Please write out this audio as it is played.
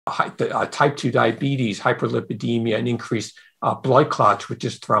type 2 diabetes, hyperlipidemia, and increased blood clots, which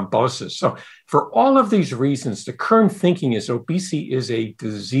is thrombosis. So for all of these reasons, the current thinking is obesity is a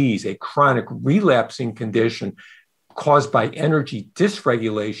disease, a chronic relapsing condition caused by energy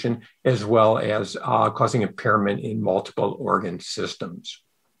dysregulation, as well as causing impairment in multiple organ systems.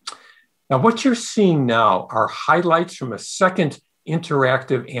 Now, what you're seeing now are highlights from a second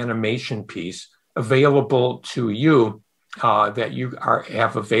interactive animation piece available to you that you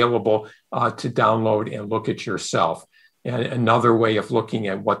have available to download and look at yourself. And another way of looking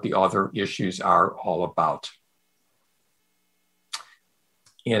at what the other issues are all about.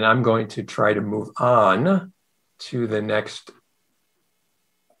 And I'm going to try to move on to the next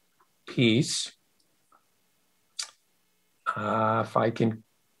piece. If I can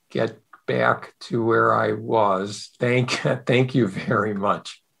get back to where I was. Thank you very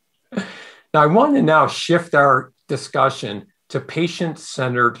much. Now, I want to now shift our discussion to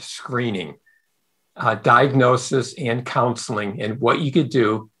patient-centered screening, diagnosis and counseling, and what you could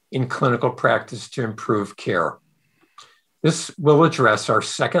do in clinical practice to improve care. This will address our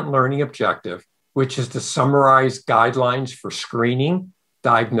second learning objective, which is to summarize guidelines for screening,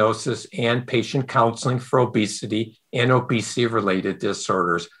 diagnosis, and patient counseling for obesity and obesity-related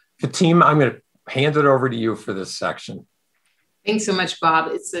disorders. Fatima, I'm going to hand it over to you for this section. Thanks so much,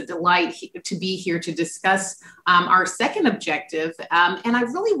 Bob. It's a delight to be here to discuss our second objective. And I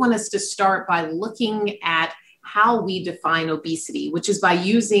really want us to start by looking at how we define obesity, which is by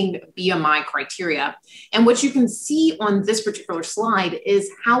using BMI criteria. And what you can see on this particular slide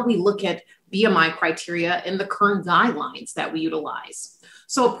is how we look at BMI criteria in the current guidelines that we utilize.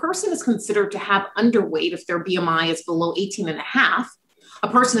 So a person is considered to have underweight if their BMI is below 18.5. A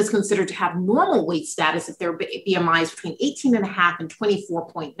person is considered to have normal weight status if their BMI is between 18.5 and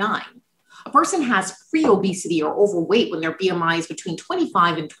 24.9. A person has pre-obesity or overweight when their BMI is between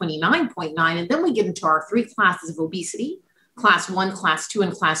 25 and 29.9. And then we get into our three classes of obesity: class 1, class 2,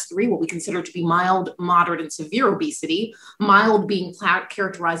 and class 3, what we consider to be mild, moderate, and severe obesity. Mild being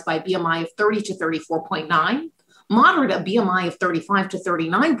characterized by a BMI of 30 to 34.9. Moderate, a BMI of 35 to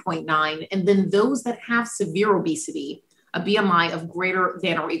 39.9. And then those that have severe obesity, a BMI of greater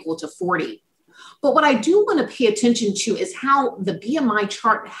than or equal to 40. But what I do want to pay attention to is how the BMI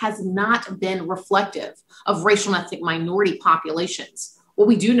chart has not been reflective of racial and ethnic minority populations. What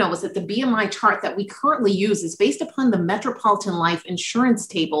we do know is that the BMI chart that we currently use is based upon the Metropolitan Life Insurance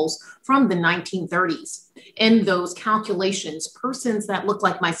tables from the 1930s. In those calculations, persons that look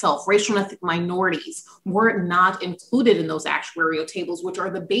like myself, racial and ethnic minorities, were not included in those actuarial tables, which are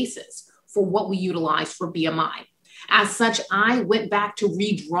the basis for what we utilize for BMI. As such, I went back to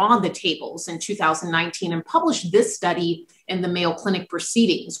redraw the tables in 2019 and published this study in the Mayo Clinic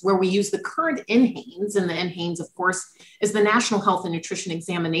Proceedings, where we use the current NHANES, and the NHANES, of course, is the National Health and Nutrition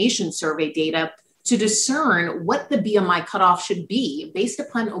Examination Survey data, to discern what the BMI cutoff should be based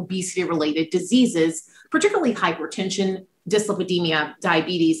upon obesity-related diseases, particularly hypertension, dyslipidemia,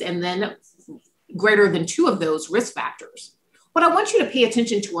 diabetes, and then greater than 2 of those risk factors. What I want you to pay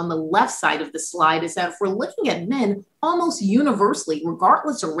attention to on the left side of the slide is that if we're looking at men, almost universally,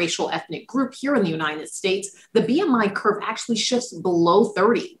 regardless of racial ethnic group here in the United States, the BMI curve actually shifts below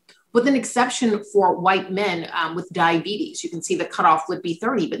 30, with an exception for white men with diabetes. You can see the cutoff would be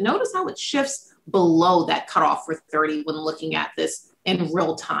 30, but notice how it shifts below that cutoff for 30 when looking at this in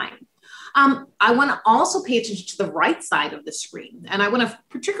real time. I want to also pay attention to the right side of the screen, and I want to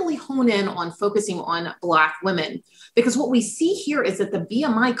particularly hone in on focusing on Black women, because what we see here is that the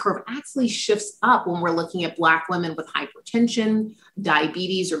BMI curve actually shifts up when we're looking at Black women with hypertension,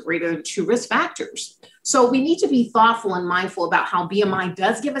 diabetes, or greater than 2 risk factors. So we need to be thoughtful and mindful about how BMI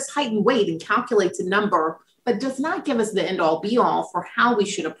does give us height and weight and calculates a number, but does not give us the end-all be-all for how we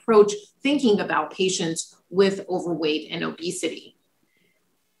should approach thinking about patients with overweight and obesity.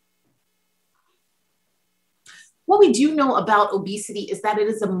 What we do know about obesity is that it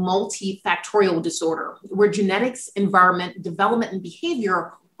is a multifactorial disorder where genetics, environment, development, and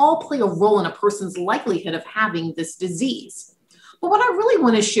behavior all play a role in a person's likelihood of having this disease. But what I really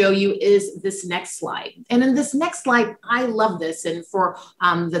want to show you is this next slide. And in this next slide, I love this. And for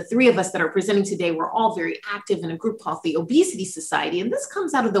the 3 of us that are presenting today, we're all very active in a group called the Obesity Society. And this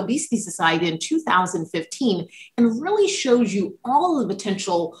comes out of the Obesity Society in 2015 and really shows you all of the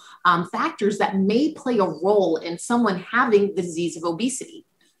potential factors that may play a role in someone having the disease of obesity.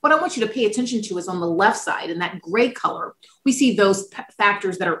 What I want you to pay attention to is on the left side, in that gray color, we see those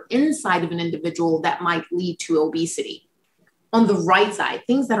factors that are inside of an individual that might lead to obesity. On the right side,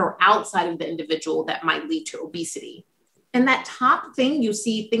 things that are outside of the individual that might lead to obesity. In that top thing, you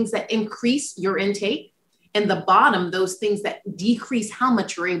see things that increase your intake. In the bottom, those things that decrease how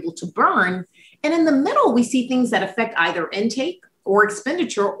much you're able to burn. And in the middle, we see things that affect either intake or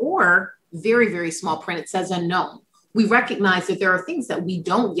expenditure, or very, very small print, it says unknown. We recognize that there are things that we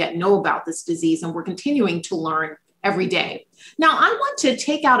don't yet know about this disease, and we're continuing to learn every day. Now, I want to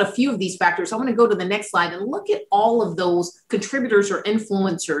take out a few of these factors. I want to go to the next slide and look at all of those contributors or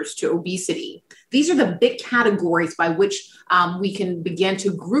influencers to obesity. These are the big categories by which we can begin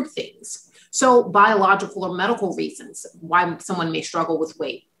to group things. So biological or medical reasons why someone may struggle with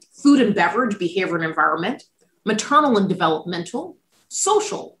weight, food and beverage, behavior and environment, maternal and developmental,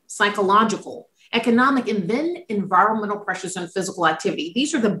 social, psychological, economic, and then environmental pressures and physical activity.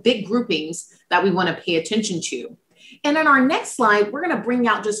 These are the big groupings that we want to pay attention to. And in our next slide, we're going to bring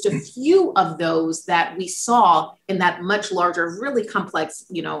out just a few of those that we saw in that much larger, really complex,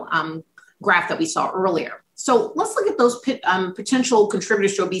 graph that we saw earlier. So let's look at those potential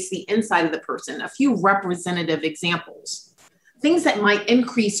contributors to obesity inside of the person. A few representative examples. Things that might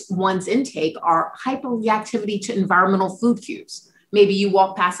increase one's intake are hyperreactivity to environmental food cues. Maybe you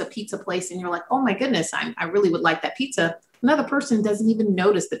walk past a pizza place and you're like, oh my goodness, I really would like that pizza. Another person doesn't even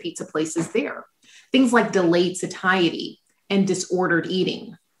notice the pizza place is there. Things like delayed satiety and disordered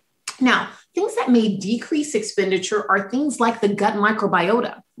eating. Now, things that may decrease expenditure are things like the gut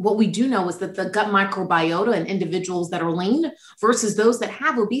microbiota. What we do know is that the gut microbiota in individuals that are lean versus those that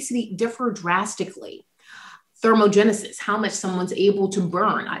have obesity differ drastically. Thermogenesis, how much someone's able to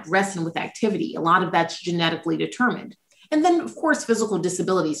burn at rest and with activity. A lot of that's genetically determined. And then, of course, physical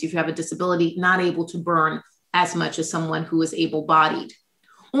disabilities. If you have a disability, not able to burn as much as someone who is able-bodied.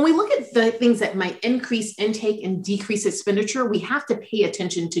 When we look at the things that might increase intake and decrease expenditure, we have to pay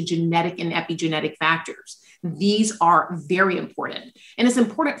attention to genetic and epigenetic factors. These are very important. And it's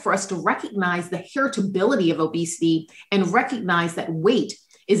important for us to recognize the heritability of obesity and recognize that weight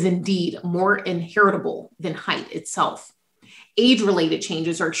is indeed more inheritable than height itself. Age-related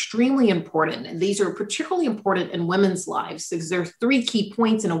changes are extremely important, and these are particularly important in women's lives because there are 3 key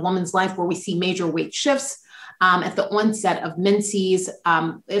points in a woman's life where we see major weight shifts at the onset of menses,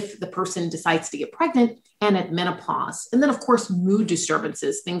 if the person decides to get pregnant, and at menopause. And then, of course, mood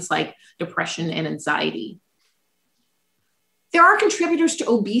disturbances, things like depression and anxiety. There are contributors to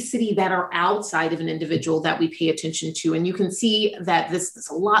obesity that are outside of an individual that we pay attention to. And you can see that there's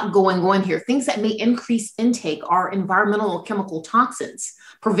a lot going on here. Things that may increase intake are environmental or chemical toxins,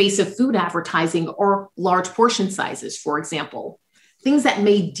 pervasive food advertising, or large portion sizes, for example. Things that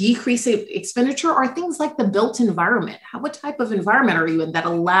may decrease expenditure are things like the built environment. What type of environment are you in that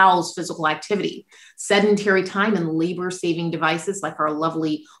allows physical activity? Sedentary time and labor-saving devices like our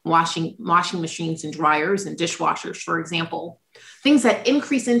lovely washing machines and dryers and dishwashers, for example. Things that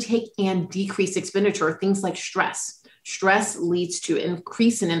increase intake and decrease expenditure are things like stress. Stress leads to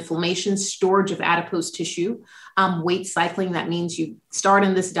increase in inflammation, storage of adipose tissue, weight cycling. That means you start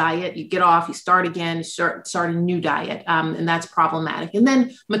in this diet, you get off, you start again, you start a new diet, and that's problematic. And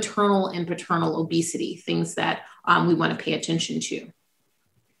then maternal and paternal obesity, things that we want to pay attention to.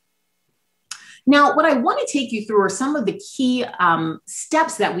 Now, what I want to take you through are some of the key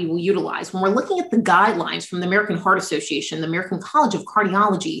steps that we will utilize when we're looking at the guidelines from the American Heart Association, the American College of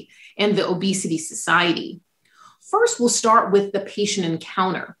Cardiology, and the Obesity Society. First, we'll start with the patient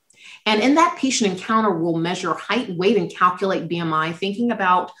encounter. And in that patient encounter, we'll measure height, weight, and calculate BMI, thinking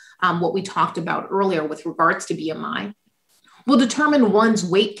about what we talked about earlier with regards to BMI. We'll determine one's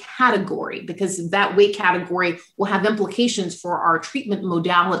weight category because that weight category will have implications for our treatment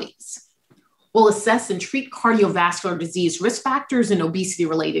modalities. We'll assess and treat cardiovascular disease risk factors and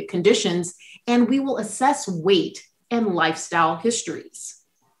obesity-related conditions, and we will assess weight and lifestyle histories.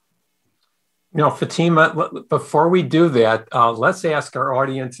 Fatima, before we do that, let's ask our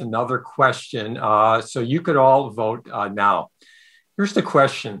audience another question. So you could all vote now. Here's the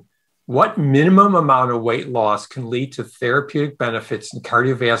question. What minimum amount of weight loss can lead to therapeutic benefits in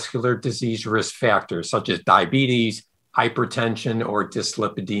cardiovascular disease risk factors, such as diabetes, hypertension, or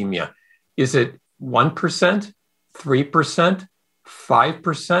dyslipidemia? Is it 1%, 3%,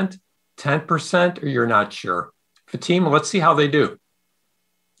 5%, 10%, or you're not sure? Fatima, let's see how they do.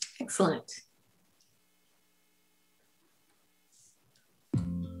 Excellent.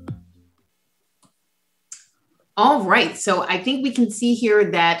 All right, so I think we can see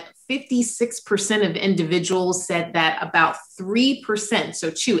here that 56% of individuals said that about 3%,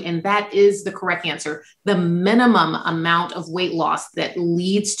 so 2, and that is the correct answer, the minimum amount of weight loss that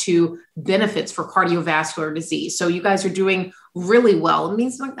leads to benefits for cardiovascular disease. So you guys are doing really well. It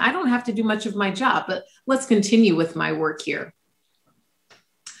means I don't have to do much of my job, but let's continue with my work here.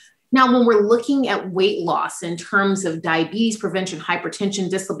 Now, when we're looking at weight loss in terms of diabetes prevention, hypertension,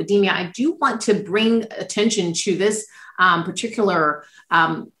 dyslipidemia, I do want to bring attention to this particular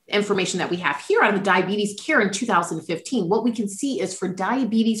information that we have here out of the Diabetes Care in 2015. What we can see is for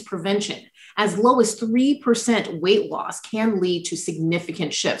diabetes prevention, as low as 3% weight loss can lead to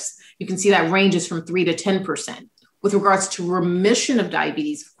significant shifts. You can see that ranges from 3 to 10%. With regards to remission of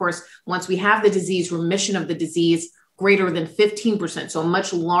diabetes, of course, once we have the disease, remission of the disease greater than 15%, so a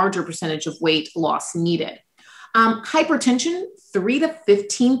much larger percentage of weight loss needed. Hypertension, 3 to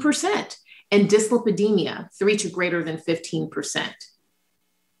 15%, and dyslipidemia, 3 to greater than 15%.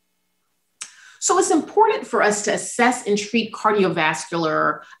 So it's important for us to assess and treat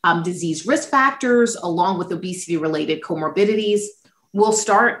cardiovascular disease risk factors along with obesity-related comorbidities. We'll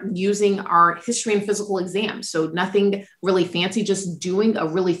start using our history and physical exam. So nothing really fancy, just doing a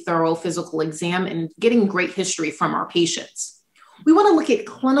really thorough physical exam and getting great history from our patients. We want to look at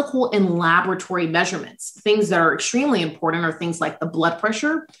clinical and laboratory measurements. Things that are extremely important are things like the blood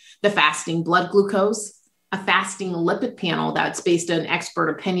pressure, the fasting blood glucose, a fasting lipid panel that's based on expert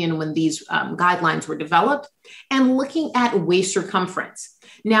opinion when these guidelines were developed, and looking at waist circumference.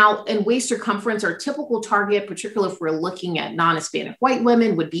 Now, in waist circumference, our typical target, particularly if we're looking at non-Hispanic white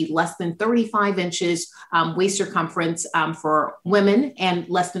women, would be less than 35 inches waist circumference for women and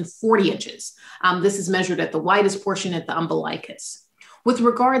less than 40 inches. This is measured at the widest portion at the umbilicus. With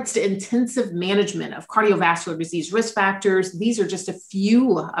regards to intensive management of cardiovascular disease risk factors, these are just a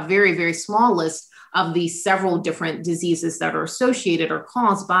few, a very, very small list of the several different diseases that are associated or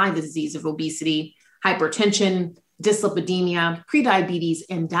caused by the disease of obesity, hypertension, dyslipidemia, prediabetes,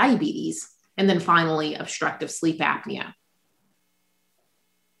 and diabetes, and then finally, obstructive sleep apnea.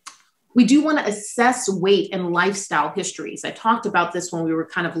 We do want to assess weight and lifestyle histories. I talked about this when we were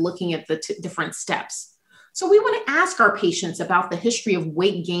kind of looking at the different steps. So we want to ask our patients about the history of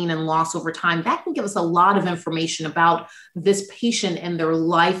weight gain and loss over time. That can give us a lot of information about this patient and their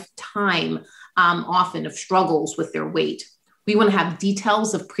lifetime, often of struggles with their weight. We want to have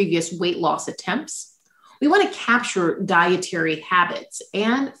details of previous weight loss attempts. We want to capture dietary habits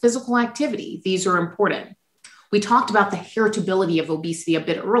and physical activity. These are important. We talked about the heritability of obesity a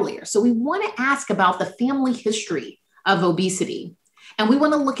bit earlier. So we want to ask about the family history of obesity. And we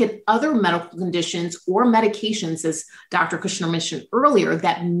want to look at other medical conditions or medications, as Dr. Kushner mentioned earlier,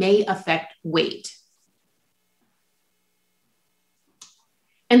 that may affect weight.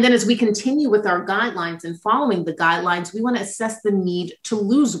 And then as we continue with our guidelines and following the guidelines, we want to assess the need to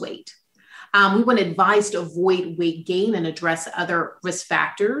lose weight. We want to advise to avoid weight gain and address other risk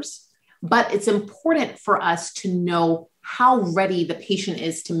factors. But it's important for us to know how ready the patient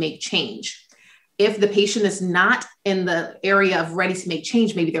is to make change. If the patient is not in the area of ready to make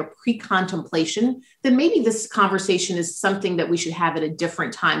change, maybe they're pre-contemplation, then maybe this conversation is something that we should have at a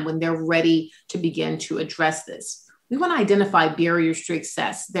different time when they're ready to begin to address this. We want to identify barriers to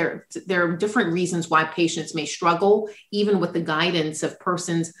success. There are different reasons why patients may struggle, even with the guidance of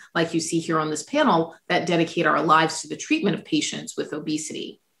persons like you see here on this panel that dedicate our lives to the treatment of patients with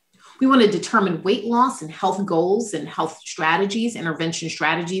obesity. We want to determine weight loss and health goals and health strategies, intervention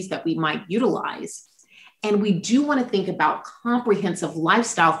strategies that we might utilize. And we do want to think about comprehensive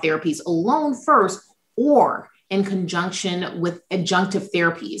lifestyle therapies alone first, or in conjunction with adjunctive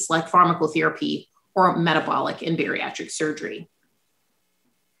therapies like pharmacotherapy or metabolic and bariatric surgery.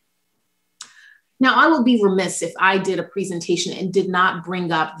 Now, I would be remiss if I did a presentation and did not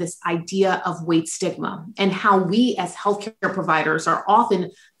bring up this idea of weight stigma and how we as healthcare providers are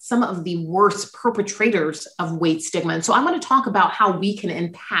often some of the worst perpetrators of weight stigma. And so I'm going to talk about how we can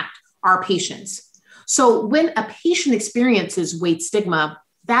impact our patients. So when a patient experiences weight stigma,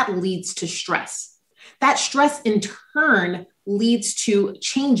 that leads to stress. That stress in turn leads to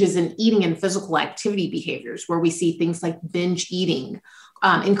changes in eating and physical activity behaviors, where we see things like binge eating,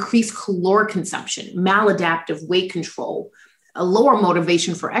 increased caloric consumption, maladaptive weight control, a lower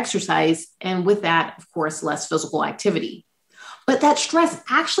motivation for exercise, and with that, of course, less physical activity. But that stress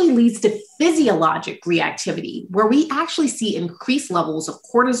actually leads to physiologic reactivity, where we actually see increased levels of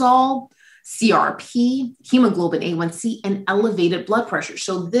cortisol, CRP, hemoglobin A1C, and elevated blood pressure.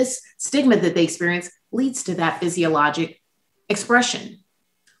 So this stigma that they experience leads to that physiologic expression.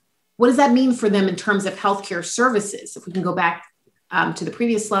 What does that mean for them in terms of healthcare services? If we can go back to the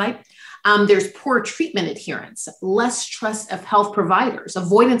previous slide, there's poor treatment adherence, less trust of health providers,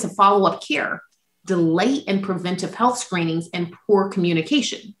 avoidance of follow-up care, delay in preventive health screenings, and poor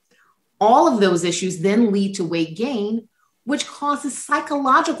communication. All of those issues then lead to weight gain, which causes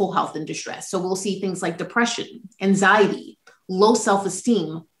psychological health and distress. So we'll see things like depression, anxiety, low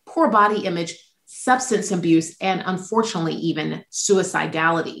self-esteem, poor body image, substance abuse, and unfortunately, even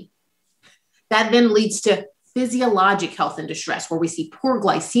suicidality. That then leads to physiologic health and distress, where we see poor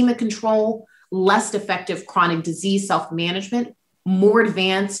glycemic control, less effective chronic disease self-management, more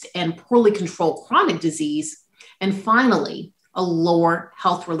advanced and poorly controlled chronic disease, and finally, a lower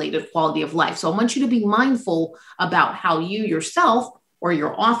health-related quality of life. So I want you to be mindful about how you yourself or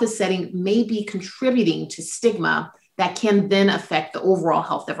your office setting may be contributing to stigma that can then affect the overall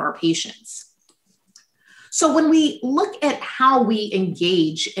health of our patients. So when we look at how we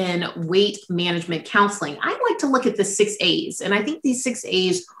engage in weight management counseling, I like to look at the 6 A's. And I think these 6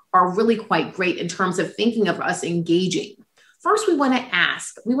 A's are really quite great in terms of thinking of us engaging. First, we want to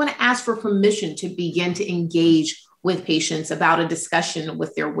ask. We want to ask for permission to begin to engage with patients about a discussion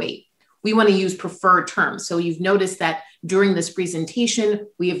with their weight. We want to use preferred terms. So you've noticed that during this presentation,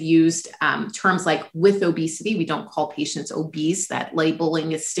 we have used terms like with obesity. We don't call patients obese. That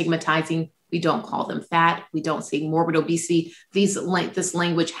labeling is stigmatizing. We don't call them fat. We don't say morbid obesity. This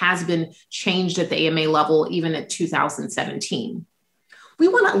language has been changed at the AMA level, even at 2017. We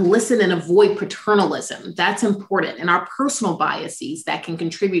want to listen and avoid paternalism. That's important, and our personal biases that can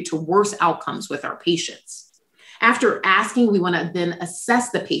contribute to worse outcomes with our patients. After asking, we want to then assess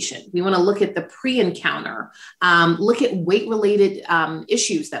the patient. We want to look at the pre-encounter, look at weight-related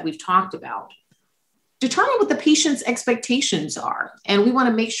issues that we've talked about. Determine what the patient's expectations are. And we want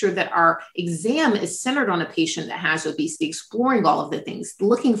to make sure that our exam is centered on a patient that has obesity, exploring all of the things,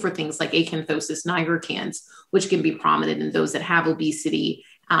 looking for things like acanthosis nigricans, which can be prominent in those that have obesity,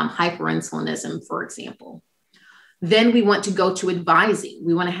 hyperinsulinism, for example. Then we want to go to advising.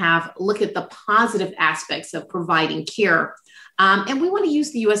 We want to look at the positive aspects of providing care. And we want to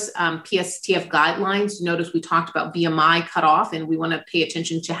use the US PSTF guidelines. Notice we talked about BMI cutoff, and we want to pay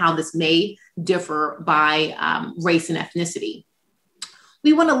attention to how this may differ by race and ethnicity.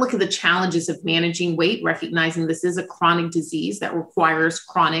 We want to look at the challenges of managing weight, recognizing this is a chronic disease that requires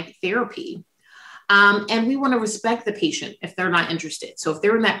chronic therapy. And we want to respect the patient if they're not interested. So if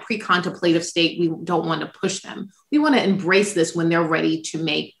they're in that pre-contemplative state, we don't want to push them. We want to embrace this when they're ready to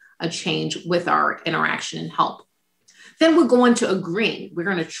make a change with our interaction and help. Then we're going to agreeing. We're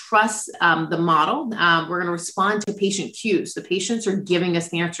going to trust the model. We're going to respond to patient cues. The patients are giving us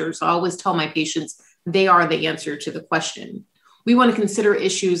the answers. I always tell my patients they are the answer to the question. We want to consider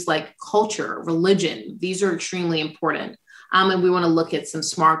issues like culture, religion. These are extremely important. And we want to look at some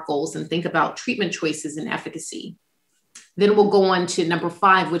SMART goals and think about treatment choices and efficacy. Then we'll go on to number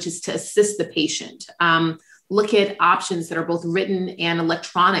 5, which is to assist the patient. Look at options that are both written and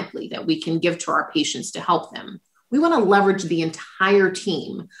electronically that we can give to our patients to help them. We want to leverage the entire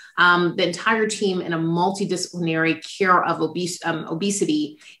team. The entire team in a multidisciplinary care of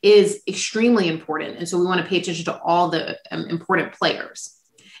obesity is extremely important. And so we want to pay attention to all the important players.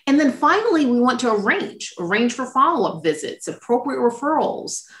 And then finally, we want to arrange for follow-up visits, appropriate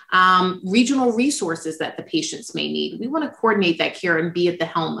referrals, regional resources that the patients may need. We want to coordinate that care and be at the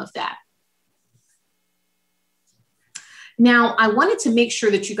helm of that. Now, I wanted to make sure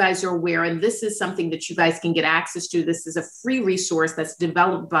that you guys are aware, and this is something that you guys can get access to. This is a free resource that's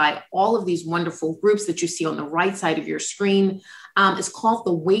developed by all of these wonderful groups that you see on the right side of your screen. It's called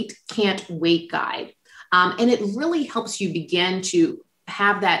the Weight Can't Wait Guide. And it really helps you begin to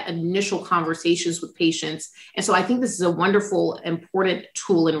have that initial conversations with patients. And so I think this is a wonderful, important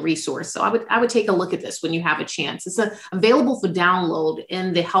tool and resource. So I would take a look at this when you have a chance. It's available for download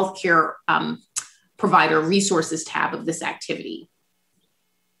in the healthcare provider resources tab of this activity.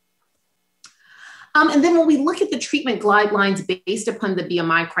 And then when we look at the treatment guidelines based upon the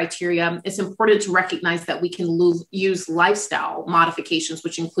BMI criteria, it's important to recognize that we can use lifestyle modifications,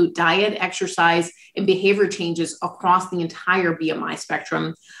 which include diet, exercise, and behavior changes across the entire BMI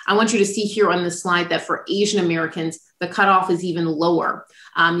spectrum. I want you to see here on this slide that for Asian Americans, the cutoff is even lower.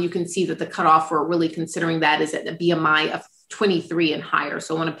 You can see that the cutoff we're really considering that is at the BMI of 23 and higher.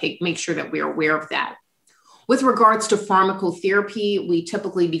 So I want to make sure that we're aware of that. With regards to pharmacotherapy, we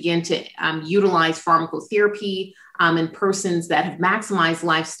typically begin to utilize pharmacotherapy in persons that have maximized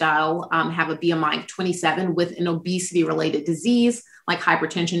lifestyle, have a BMI of 27 with an obesity-related disease like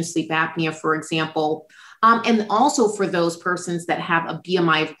hypertension, sleep apnea, for example. And also for those persons that have a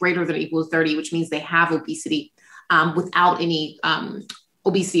BMI of greater than or equal to 30, which means they have obesity without any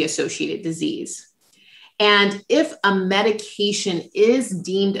obesity-associated disease. And if a medication is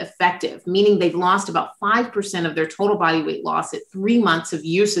deemed effective, meaning they've lost about 5% of their total body weight loss at 3 months of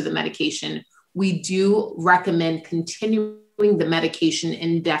use of the medication, we do recommend continuing the medication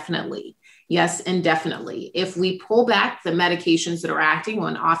indefinitely. Yes, indefinitely. If we pull back the medications that are acting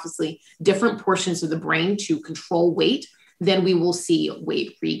on obviously different portions of the brain to control weight, then we will see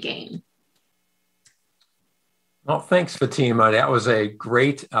weight regain. Well, thanks, Fatima. That was a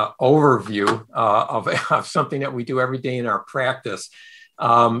great overview of something that we do every day in our practice.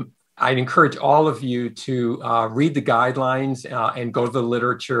 I'd encourage all of you to read the guidelines and go to the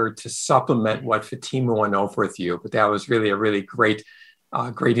literature to supplement what Fatima went over with you. But that was really a really great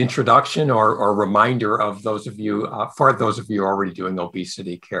introduction or reminder of those of you, for those of you already doing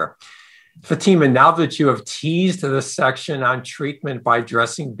obesity care. Fatima, now that you have teased this section on treatment by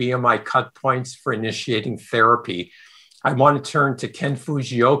addressing BMI cut points for initiating therapy, I want to turn to Ken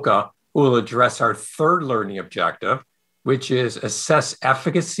Fujioka, who will address our third learning objective, which is assess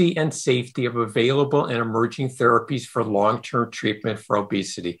efficacy and safety of available and emerging therapies for long-term treatment for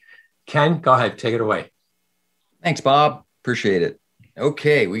obesity. Ken, go ahead, take it away. Thanks, Bob. Appreciate it.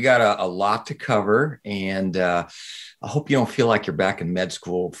 Okay, we got a lot to cover, and I hope you don't feel like you're back in med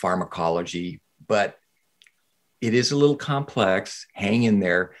school pharmacology, but it is a little complex. Hang in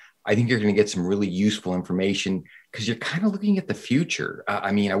there. I think you're going to get some really useful information because you're kind of looking at the future.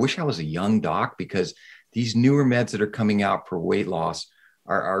 I mean, I wish I was a young doc because these newer meds that are coming out for weight loss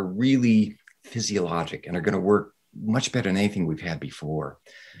are really physiologic and are going to work much better than anything we've had before.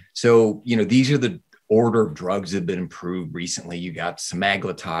 So, these are the order of drugs that have been improved recently. You got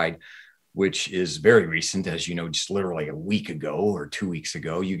semaglutide, which is very recent, as you know, just literally a week ago or 2 weeks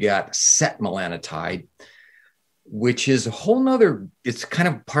ago. You got setmelanotide, which is a whole nother, it's kind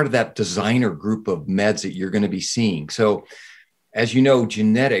of part of that designer group of meds that you're going to be seeing. So as you know,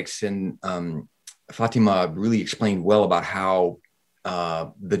 genetics, and Fatima really explained well about how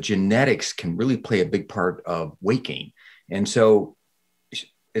the genetics can really play a big part of weight gain. And so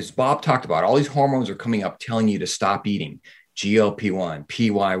as Bob talked about, all these hormones are coming up telling you to stop eating, GLP-1,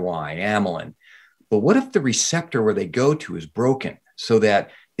 PYY, amylin. But what if the receptor where they go to is broken so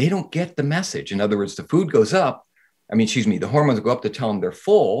that they don't get the message? In other words, the food goes up. The hormones go up to tell them they're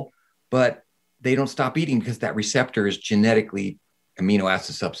full, but they don't stop eating because that receptor is genetically amino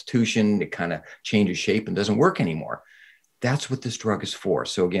acid substitution. It kind of changes shape and doesn't work anymore. That's what this drug is for.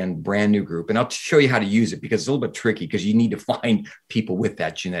 So again, brand new group. And I'll show you how to use it because it's a little bit tricky because you need to find people with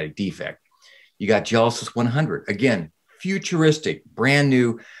that genetic defect. You got Gelesis 100. Again, futuristic, brand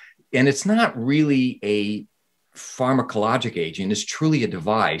new. And it's not really a pharmacologic agent. It's truly a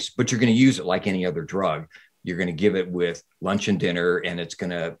device, but you're going to use it like any other drug. You're going to give it with lunch and dinner, and it's going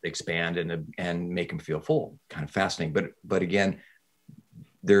to expand and make them feel full. Kind of fascinating. But again,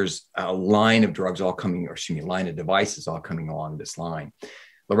 there's a line of drugs all coming, line of devices all coming along this line.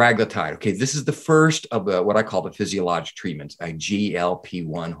 Liraglutide. Okay, this is the first of what I call the physiologic treatments, a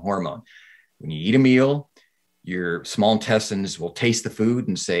GLP-1 hormone. When you eat a meal, your small intestines will taste the food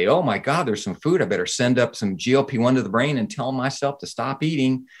and say, oh my God, there's some food. I better send up some GLP-1 to the brain and tell myself to stop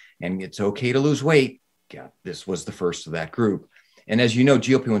eating. And it's okay to lose weight. Yeah, this was the first of that group. And as you know,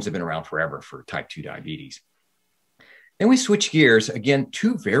 GLP-1s have been around forever for type 2 diabetes. Then we switch gears, again,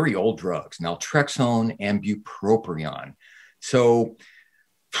 two very old drugs, naltrexone and bupropion. So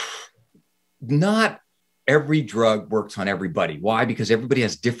not every drug works on everybody. Why? Because everybody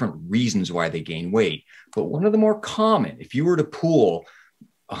has different reasons why they gain weight. But one of the more common, if you were to pool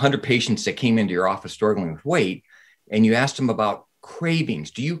 100 patients that came into your office struggling with weight, and you asked them about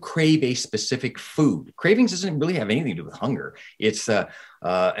cravings, do you crave a specific food? Cravings doesn't really have anything to do with hunger. It's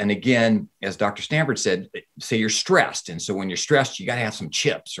and again, as Dr. Stanford said, say you're stressed. And so when you're stressed, you got to have some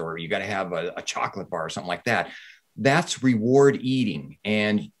chips or you got to have a chocolate bar or something like that. That's reward eating.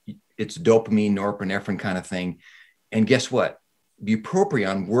 And it's dopamine, norepinephrine kind of thing. And guess what?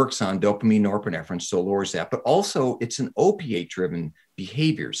 Bupropion works on dopamine, norepinephrine, so it lowers that. But also it's an opiate-driven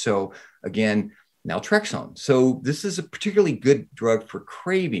behavior. So again, naltrexone. So this is a particularly good drug for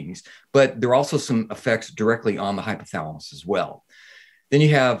cravings, but there are also some effects directly on the hypothalamus as well. Then you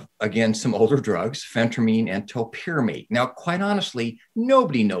have, again, some older drugs, phentermine and topiramate. Now, quite honestly,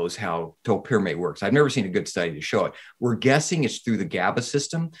 nobody knows how topiramate works. I've never seen a good study to show it. We're guessing it's through the GABA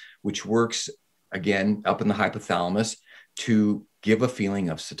system, which works, again, up in the hypothalamus to give a feeling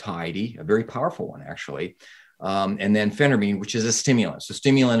of satiety, a very powerful one, actually. And then phentermine, which is a stimulant. So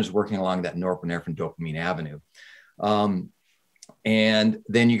stimulant is working along that norepinephrine dopamine avenue. And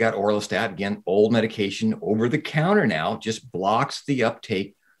then you got orlistat, again, old medication, over the counter now, just blocks the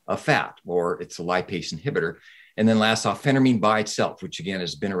uptake of fat, or it's a lipase inhibitor. And then last off, phentermine by itself, which again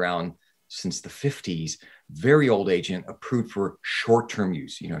has been around since the 50s, very old agent, approved for short-term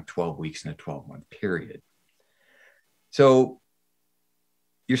use, 12 weeks in a 12-month period. So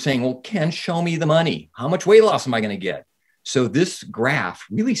you're saying, well, Ken, show me the money. How much weight loss am I going to get? So this graph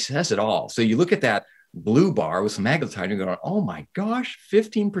really says it all. So you look at that blue bar with semaglutide and you're going, oh my gosh,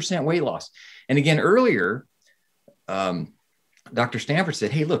 15% weight loss. And again, earlier, Dr. Stanford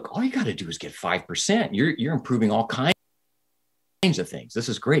said, hey, look, all you got to do is get 5%. You're improving all kinds of things. This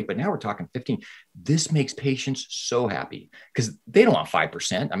is great. But now we're talking 15. This makes patients so happy because they don't want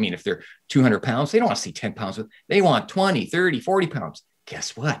 5%. I mean, if they're 200 pounds, they don't want to see 10 pounds. They want 20, 30, 40 pounds.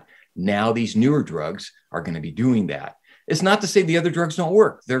 Guess what? Now these newer drugs are going to be doing that. It's not to say the other drugs don't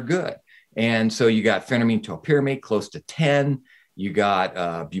work. They're good. And so you got phentermine topiramate close to 10. You got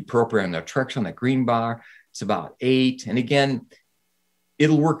bupropion and naltrexone, that green bar. It's about 8. And again,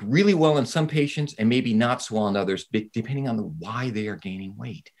 it'll work really well in some patients and maybe not so well in others, depending on why they are gaining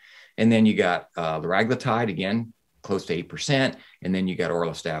weight. And then you got liraglutide, again, close to 8%. And then you got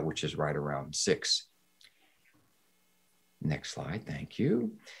orlistat, which is right around 6. Next slide. Thank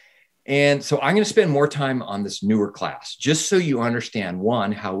you. And so I'm going to spend more time on this newer class, just so you understand,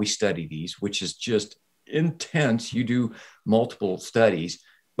 one, how we study these, which is just intense. You do multiple studies,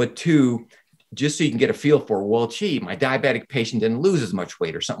 but two, just so you can get a feel for, well, gee, my diabetic patient didn't lose as much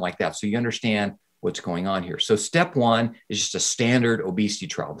weight or something like that. So you understand what's going on here. So step one is just a standard obesity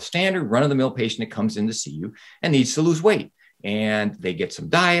trial, the standard run-of-the-mill patient that comes in to see you and needs to lose weight. And they get some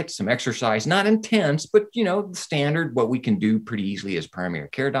diet, some exercise, not intense, but, you know, the standard, what we can do pretty easily as primary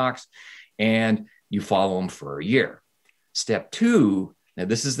care docs. And you follow them for a year. Step two, now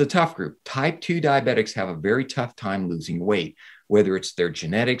this is the tough group. Type 2 diabetics have a very tough time losing weight, whether it's their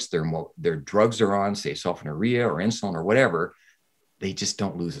genetics, their drugs they're on, say sulfonylurea or insulin or whatever, they just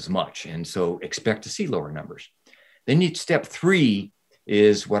don't lose as much. And so expect to see lower numbers. Then step three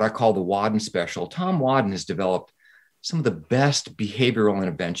is what I call the Wadden special. Tom Wadden has developed some of the best behavioral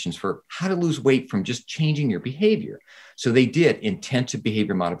interventions for how to lose weight from just changing your behavior. So they did intensive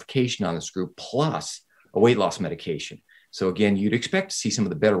behavior modification on this group plus a weight loss medication. So again, you'd expect to see some of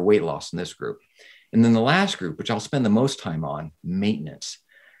the better weight loss in this group. And then the last group, which I'll spend the most time on, maintenance.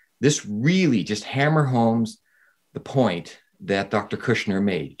 This really just hammer homes the point that Dr. Kushner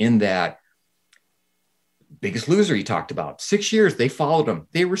made in that Biggest Loser he talked about. 6 years, they followed him.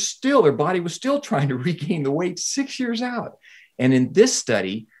 Their body was still trying to regain the weight 6 years out. And in this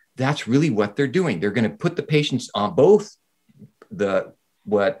study, that's really what they're doing. They're going to put the patients on both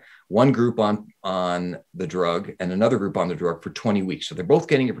one group on the drug and another group on the drug for 20 weeks. So they're both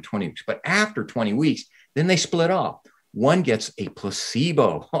getting it for 20 weeks. But after 20 weeks, then they split off. One gets a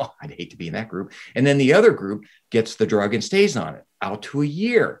placebo. Oh, I'd hate to be in that group. And then the other group gets the drug and stays on it out to a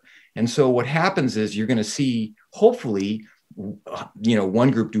year. And so what happens is you're going to see, hopefully,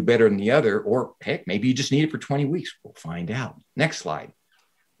 one group do better than the other, or heck, maybe you just need it for 20 weeks. We'll find out. Next slide.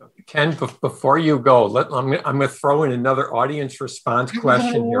 Ken, before you go, I'm going to throw in another audience response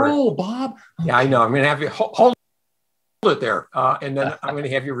question here. Roll, Bob. Okay. Yeah, I know. I'm going to have you hold it there, and then I'm going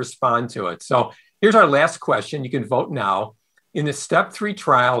to have you respond to it. So here's our last question. You can vote now. In the step 3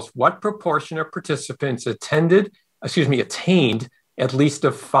 trials, what proportion of participants attained at least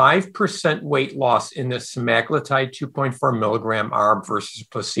a 5% weight loss in the semaglutide 2.4 milligram arm versus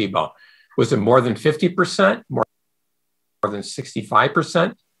placebo? Was it more than 50%, more than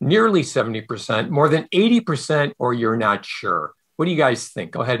 65%, nearly 70%, more than 80%, or you're not sure? What do you guys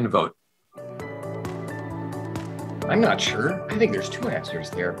think? Go ahead and vote. I'm not sure. I think there's 2 answers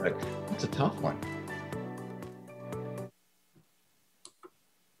there, but it's a tough one.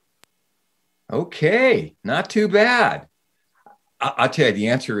 Okay, not too bad. I'll tell you, the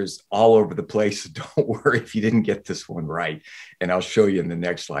answer is all over the place. Don't worry if you didn't get this one right. And I'll show you in the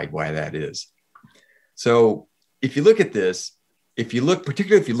next slide why that is. So if you look at this,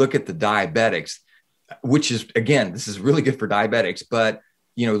 particularly if you look at the diabetics, which is, again, this is really good for diabetics, but,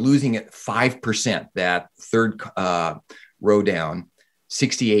 losing at 5%, that third row down,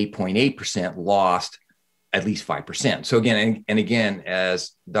 68.8% lost at least 5%. So again,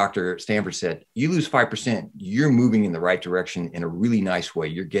 as Dr. Stanford said, you lose 5%, you're moving in the right direction in a really nice way.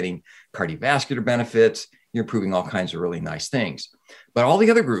 You're getting cardiovascular benefits. You're improving all kinds of really nice things. But all the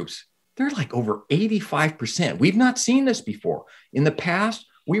other groups, they're like over 85%. We've not seen this before. In the past,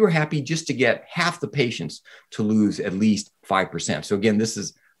 we were happy just to get half the patients to lose at least 5%. So again, this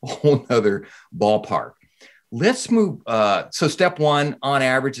is a whole nother ballpark. Let's move. So step 1, on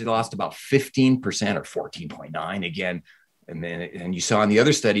average, they lost about 15% or 14.9 again. And you saw in the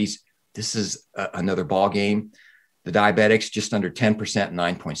other studies, this is another ball game. The diabetics just under 10%,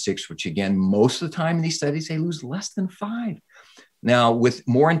 9.6, which again, most of the time in these studies, they lose less than 5. Now with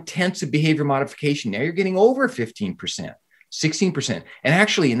more intensive behavior modification, now you're getting over 15%, 16%. And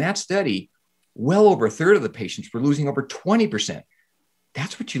actually in that study, well over a third of the patients were losing over 20%.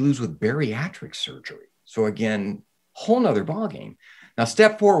 That's what you lose with bariatric surgery. So again, whole nother ballgame. Now,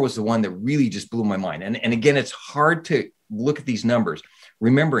 step 4 was the one that really just blew my mind. And again, it's hard to look at these numbers.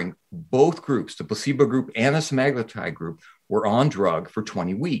 remembering both groups, the placebo group and the semaglutide group, were on drug for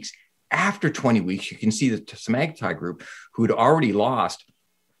 20 weeks. After 20 weeks, you can see the semaglutide group, who had already lost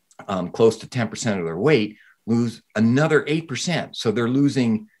close to 10% of their weight, lose another 8%. So they're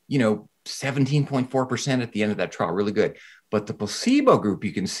losing, 17.4% at the end of that trial. Really good. But the placebo group,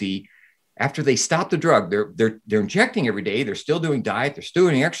 you can see, after they stop the drug, they're injecting every day. They're still doing diet. They're still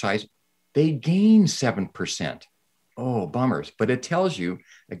doing exercise. They gain 7%. Oh, bummers. But it tells you,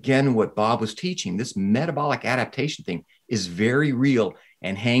 again, what Bob was teaching. This metabolic adaptation thing is very real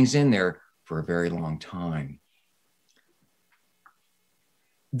and hangs in there for a very long time.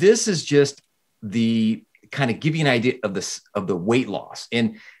 This is just the kind of give you an idea of the weight loss.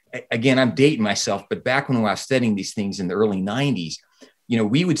 And again, I'm dating myself, but back when I was studying these things in the early 90s,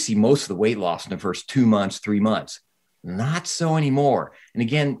 we would see most of the weight loss in the first 2 months, 3 months. Not so anymore. And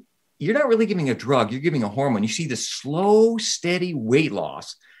again, you're not really giving a drug, you're giving a hormone. You see this slow, steady weight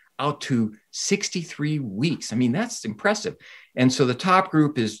loss out to 63 weeks. I mean, that's impressive. And so the top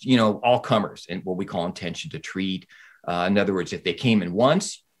group is, all comers and what we call intention to treat. In other words, if they came in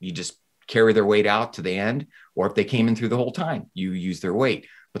once, you just carry their weight out to the end, or if they came in through the whole time, you use their weight.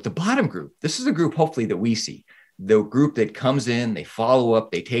 But the bottom group, this is a group hopefully that we see, the group that comes in, they follow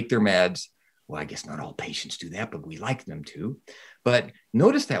up, they take their meds. Well, I guess not all patients do that, but we like them to. But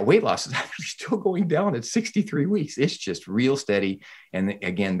notice that weight loss is actually still going down at 63 weeks. It's just real steady. And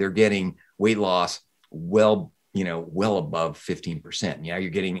again, they're getting weight loss well above 15%. Yeah, you're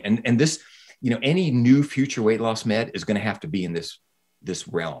getting, and this, any new future weight loss med is going to have to be in this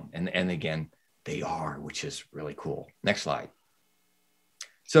realm. And again, they are, which is really cool. Next slide.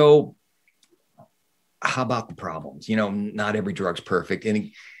 So how about the problems? Not every drug's perfect.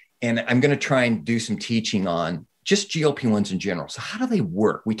 And I'm going to try and do some teaching on just GLP-1s in general. So how do they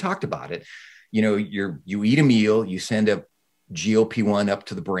work? We talked about it. You eat a meal, you send a GLP-1 up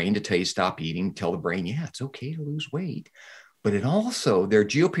to the brain to tell you stop eating, tell the brain, yeah, it's okay to lose weight. But there are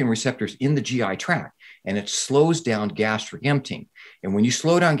GLP-1 receptors in the GI tract, and it slows down gastric emptying. And when you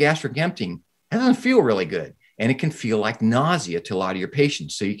slow down gastric emptying, it doesn't feel really good. And it can feel like nausea to a lot of your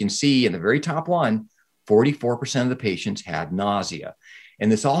patients. So you can see in the very top one, 44% of the patients had nausea.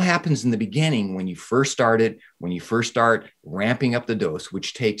 And this all happens in the beginning when you first start ramping up the dose,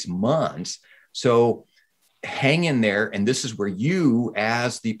 which takes months. So hang in there. And this is where you,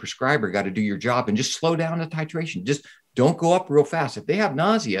 as the prescriber, got to do your job and just slow down the titration. Just don't go up real fast. If they have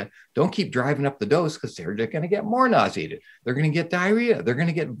nausea, don't keep driving up the dose because they're going to get more nauseated. They're going to get diarrhea. They're going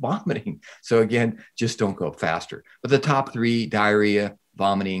to get vomiting. So again, just don't go faster. But the top three, diarrhea,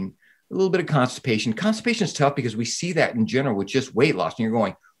 vomiting, a little bit of constipation. Constipation is tough because we see that in general with just weight loss. And you're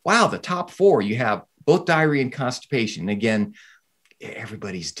going, wow, the top four, you have both diarrhea and constipation. And again,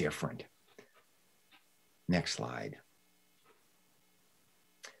 everybody's different. Next slide.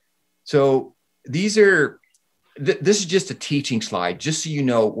 So this is just a teaching slide, just so you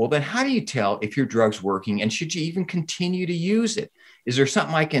know, well, then how do you tell if your drug's working and should you even continue to use it? Is there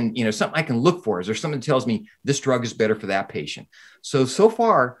something I can look for? Is there something that tells me this drug is better for that patient? So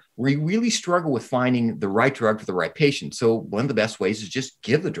far, we really struggle with finding the right drug for the right patient. So one of the best ways is just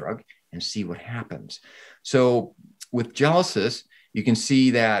give the drug and see what happens. So with Gelesis, you can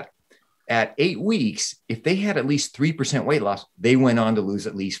see that at 8 weeks, if they had at least 3% weight loss, they went on to lose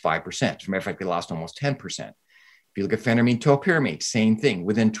at least 5%. As a matter of fact, they lost almost 10%. If you look at phentermine topiramate, same thing.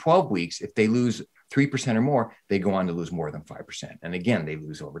 Within 12 weeks, if they lose 3% or more, they go on to lose more than 5%. And again, they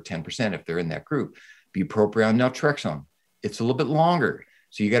lose over 10% if they're in that group. Bupropion, naltrexone, it's a little bit longer.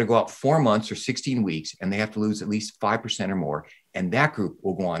 So you got to go out 4 months or 16 weeks, and they have to lose at least 5% or more. And that group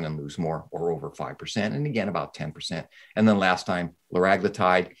will go on and lose more or over 5%. And again, about 10%. And then last time,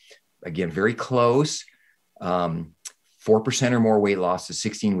 liraglutide, again, very close. 4% or more weight loss to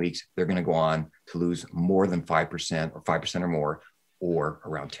 16 weeks, they're going to go on to lose more than 5% or 5% or more, or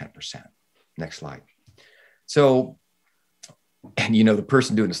around 10%. Next slide. So, and the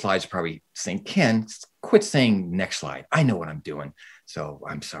person doing the slides is probably saying, Ken, quit saying next slide. I know what I'm doing. So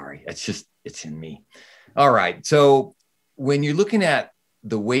I'm sorry. It's in me. All right. So when you're looking at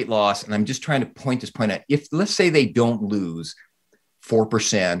the weight loss, and I'm just trying to point out, if let's say they don't lose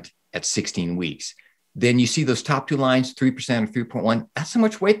 4% at 16 weeks, then you see those top two lines, 3% or 3.1, that's how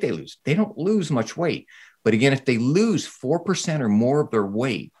much weight they lose. They don't lose much weight. But again, if they lose 4% or more of their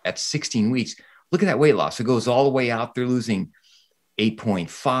weight at 16 weeks, look at that weight loss. It goes all the way out. They're losing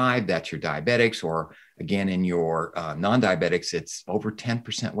 8.5. That's your diabetics. Or again, in your non-diabetics, it's over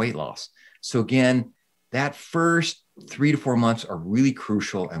 10% weight loss. So again, that first 3 to 4 months are really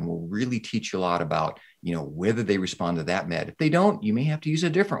crucial and will really teach you a lot about, whether they respond to that med. If they don't, you may have to use a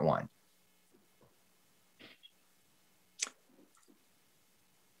different one.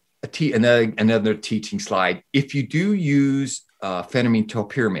 another teaching slide. If you do use phentermine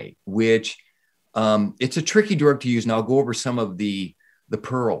topiramate, which it's a tricky drug to use, and I'll go over some of the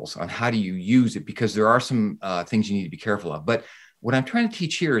pearls on how do you use it, because there are some things you need to be careful of. But what I'm trying to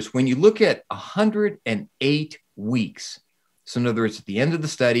teach here is when you look at 108 weeks, so in other words, at the end of the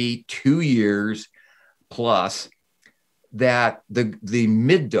study, 2 years plus, that the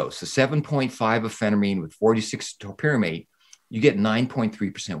mid dose, the 7.5 of phentermine with 46 topiramate, you get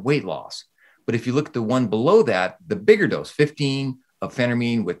 9.3% weight loss. But if you look at the one below that, the bigger dose, 15 of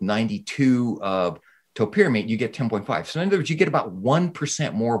phentermine with 92 of topiramate, you get 10.5. So in other words, you get about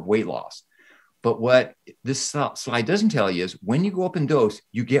 1% more of weight loss. But what this slide doesn't tell you is when you go up in dose,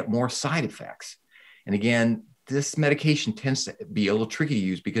 you get more side effects. And again, this medication tends to be a little tricky to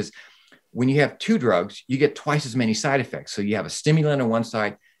use because when you have two drugs, you get twice as many side effects. So you have a stimulant on one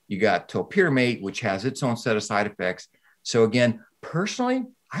side, you got topiramate, which has its own set of side effects. So again, personally,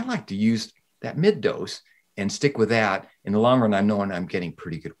 I like to use that mid dose and stick with that. In the long run, I'm knowing I'm getting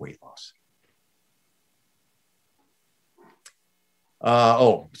pretty good weight loss.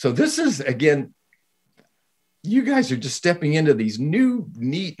 So this is, again, you guys are just stepping into these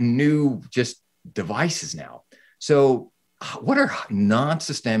neat just devices now. So what are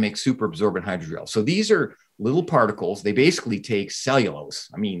non-systemic superabsorbent hydrogels? So these are little particles. They basically take cellulose.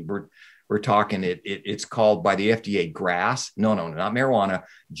 I mean, we're talking, it's called by the FDA grass. No, not marijuana,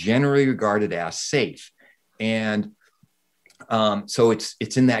 generally regarded as safe. And so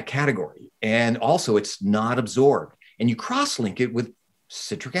it's in that category. And also it's not absorbed. And you cross-link it with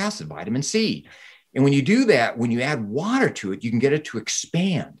citric acid, vitamin C. And when you do that, when you add water to it, you can get it to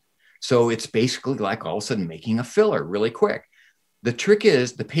expand. So it's basically like all of a sudden making a filler really quick. The trick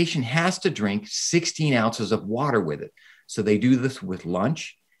is the patient has to drink 16 ounces of water with it. So they do this with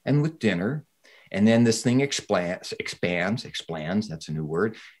lunch and with dinner. And then this thing expands, that's a new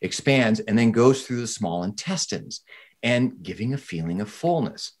word, expands, and then goes through the small intestines and giving a feeling of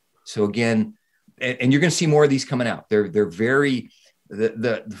fullness. So again, and you're going to see more of these coming out. They're very,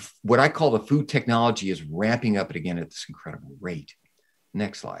 what I call the food technology is ramping up it again at this incredible rate.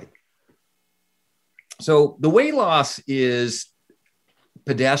 Next slide. So the weight loss is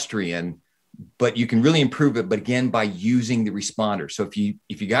pedestrian, but you can really improve it, but again, by using the responders. So if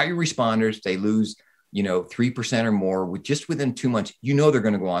you got your responders, they lose, 3% or more within 2 months, they're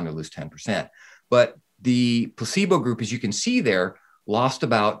going to go on to lose 10%. But the placebo group, as you can see there, lost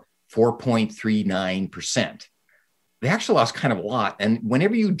about 4.39%. They actually lost kind of a lot. And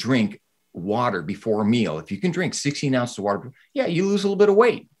whenever you drink water before a meal, if you can drink 16 ounces of water, you lose a little bit of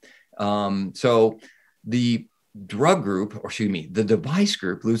weight. So the drug group, or excuse me, the device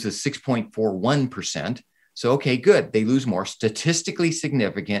group loses 6.41%. So, okay, good. They lose more, statistically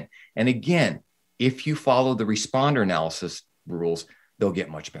significant. And again, if you follow the responder analysis rules, they'll get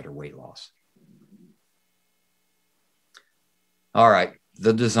much better weight loss. All right,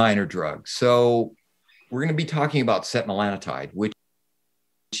 the designer drug. So we're going to be talking about setmelanotide, which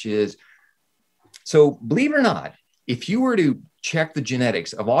is, so believe it or not, if you were to check the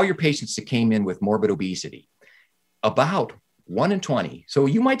genetics of all your patients that came in with morbid obesity, about 1 in 20. So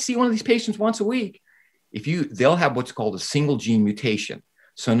you might see one of these patients once a week. They'll have what's called a single gene mutation.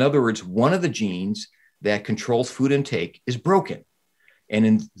 So in other words, one of the genes that controls food intake is broken. And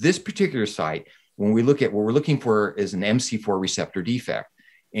in this particular site, when we look at what we're looking for is an MC4 receptor defect.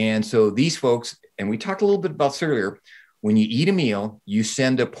 And so these folks, and we talked a little bit about this earlier, when you eat a meal, you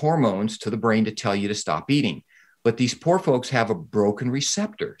send up hormones to the brain to tell you to stop eating. But these poor folks have a broken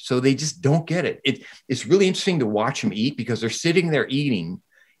receptor, so they just don't get it. It's really interesting to watch them eat because they're sitting there eating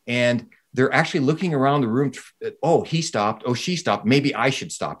and they're actually looking around the room. Oh, he stopped. Oh, she stopped. Maybe I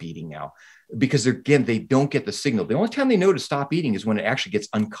should stop eating now, because again, they don't get the signal. The only time they know to stop eating is when it actually gets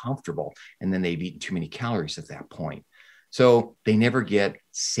uncomfortable, and then they've eaten too many calories at that point. So they never get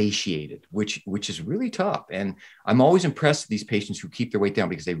satiated, which is really tough. And I'm always impressed with these patients who keep their weight down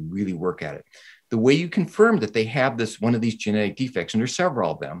because they really work at it. The way you confirm that they have one of these genetic defects, and there's several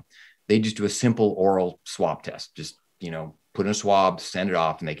of them, they just do a simple oral swab test. Just, put in a swab, send it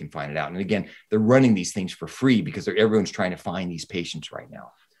off, and they can find it out. And again, they're running these things for free because everyone's trying to find these patients right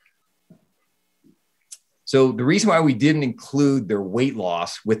now. So the reason why we didn't include their weight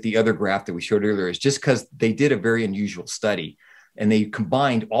loss with the other graph that we showed earlier is just because they did a very unusual study, and they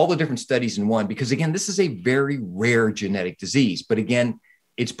combined all the different studies in one, because again, this is a very rare genetic disease. But again,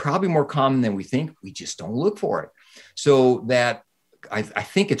 it's probably more common than we think. We just don't look for it. So that I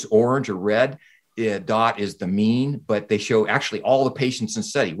think it's orange or red dot is the mean, but they show actually all the patients in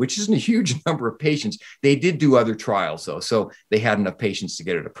study, which isn't a huge number of patients. They did do other trials though, so they had enough patients to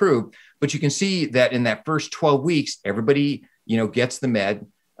get it approved. But you can see that in that first 12 weeks, everybody gets the med.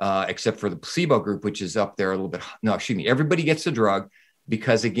 except for the placebo group, which is up there a little bit. No, excuse me. Everybody gets the drug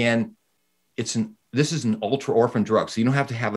because, again, this is an ultra orphan drug. So you don't have to have